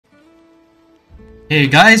Hey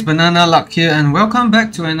guys, Banana Luck here and welcome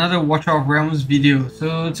back to another Watcher of Realms video.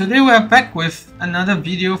 So today we're back with another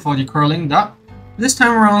video for the Curling Duck. This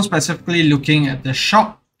time around specifically looking at the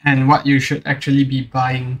shop and what you should actually be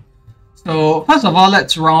buying. So first of all,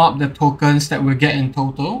 let's round up the tokens that we'll get in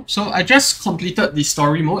total. So I just completed the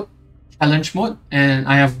story mode, challenge mode, and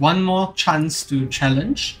I have one more chance to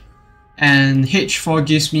challenge. And H4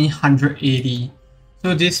 gives me 180.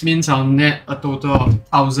 So this means I'll net a total of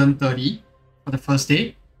 1030 for the first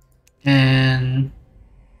day. And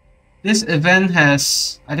this event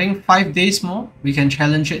has, I think, 5 days more. We can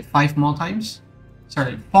challenge it 5 more times.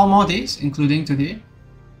 Sorry, 4 more days, including today,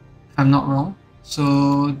 if I'm not wrong.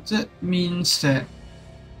 So that means that,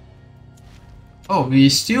 oh, we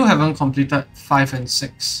still haven't completed 5 and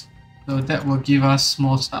 6. So that will give us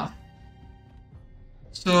more stuff.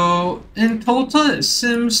 So in total, it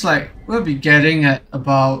seems like we'll be getting at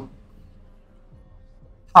about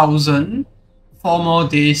 1,000. 4 more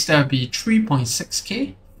days, that will be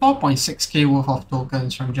 3.6k, 4.6k worth of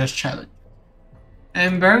tokens from just challenge.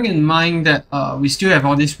 And bearing in mind that we still have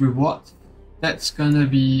all these rewards, that's gonna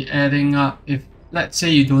be adding up. If let's say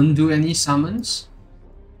you don't do any summons,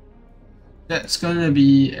 that's gonna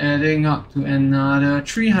be adding up to another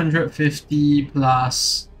 350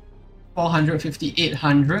 plus 450,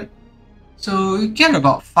 800. So you get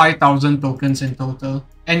about 5,000 tokens in total.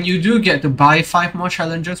 And you do get to buy 5 more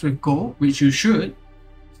challenges with gold, which you should.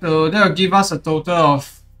 So that will give us a total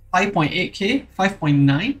of 5.8k,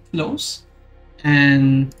 5.9 close.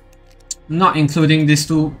 And not including these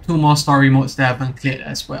two more story modes that haven't cleared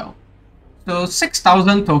as well. So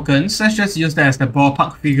 6,000 tokens, let's just use that as the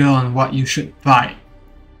ballpark figure on what you should buy.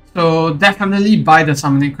 So definitely buy the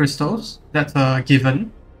summoning crystals, that's a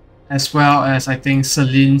given. As well as I think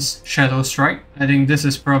Celine's Shadow Strike. I think this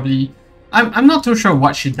is probably... I'm not too sure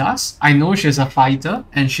what she does. I know she's a fighter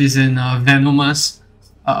and she's in a Venomous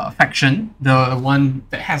faction, the one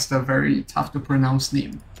that has the very tough to pronounce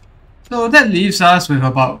name. So that leaves us with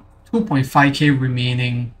about 2.5k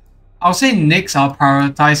remaining. I'll say next I'll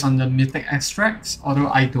prioritize on the Mythic Extracts, although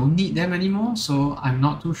I don't need them anymore, so I'm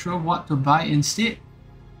not too sure what to buy instead.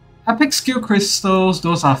 Epic Skill Crystals,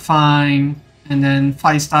 those are fine. And then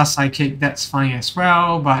 5-star Psychic, that's fine as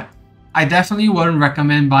well, but I definitely wouldn't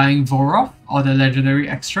recommend buying Vorov or the Legendary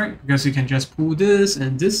Extract because you can just pull this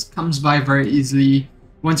and this comes by very easily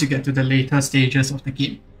once you get to the later stages of the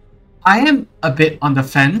game. I am a bit on the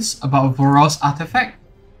fence about Vorov's artifact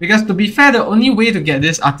because, to be fair, the only way to get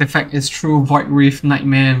this artifact is through Void Rift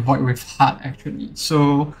Nightmare and Void Rift Heart actually.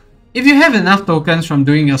 So if you have enough tokens from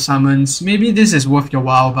doing your summons, maybe this is worth your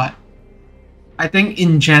while, but I think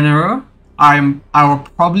in general, I will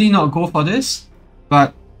probably not go for this,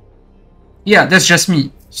 but yeah, that's just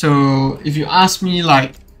me. So if you ask me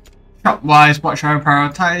like shop wise, what should I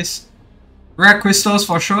prioritize? Rare crystals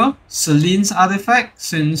for sure, Celine's artifact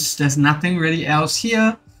since there's nothing really else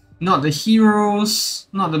here, not the heroes,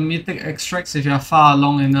 not the mythic extracts if you're far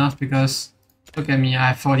along enough because look at me, I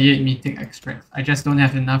have 48 mythic extracts. I just don't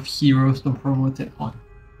have enough heroes to promote it on.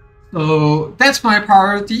 So that's my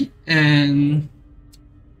priority and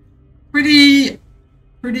pretty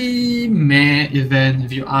meh event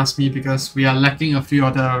if you ask me because we are lacking a few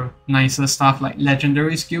other nicer stuff like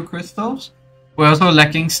legendary skill crystals. We're also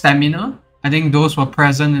lacking stamina. I think those were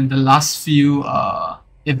present in the last few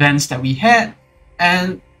events that we had.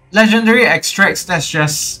 And legendary extracts, that's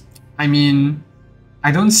just, I mean,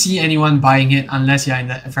 I don't see anyone buying it unless you're in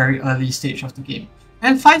the very early stage of the game.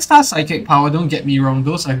 And 5-star Psychic Power, don't get me wrong,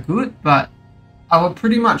 those are good, but I would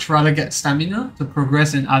pretty much rather get stamina to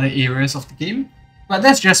progress in other areas of the game, but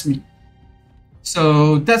that's just me.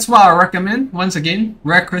 So that's what I recommend. Once again,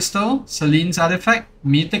 Rare Crystal, Celine's Artifact,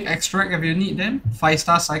 Mythic Extract if you need them,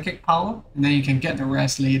 5-star Psychic Power, and then you can get the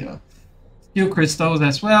rest later. Skill Crystals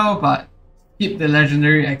as well, but keep the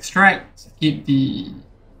Legendary Extract, keep the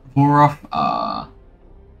Vorov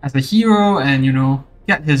as a hero, and you know,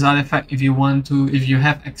 get his artifact if you want to, if you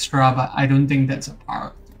have extra, but I don't think that's a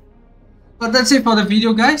priority. But that's it for the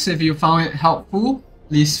video guys. If you found it helpful,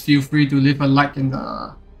 please feel free to leave a like in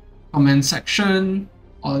the comment section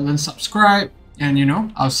or even subscribe. And you know,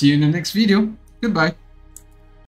 I'll see you in the next video. Goodbye.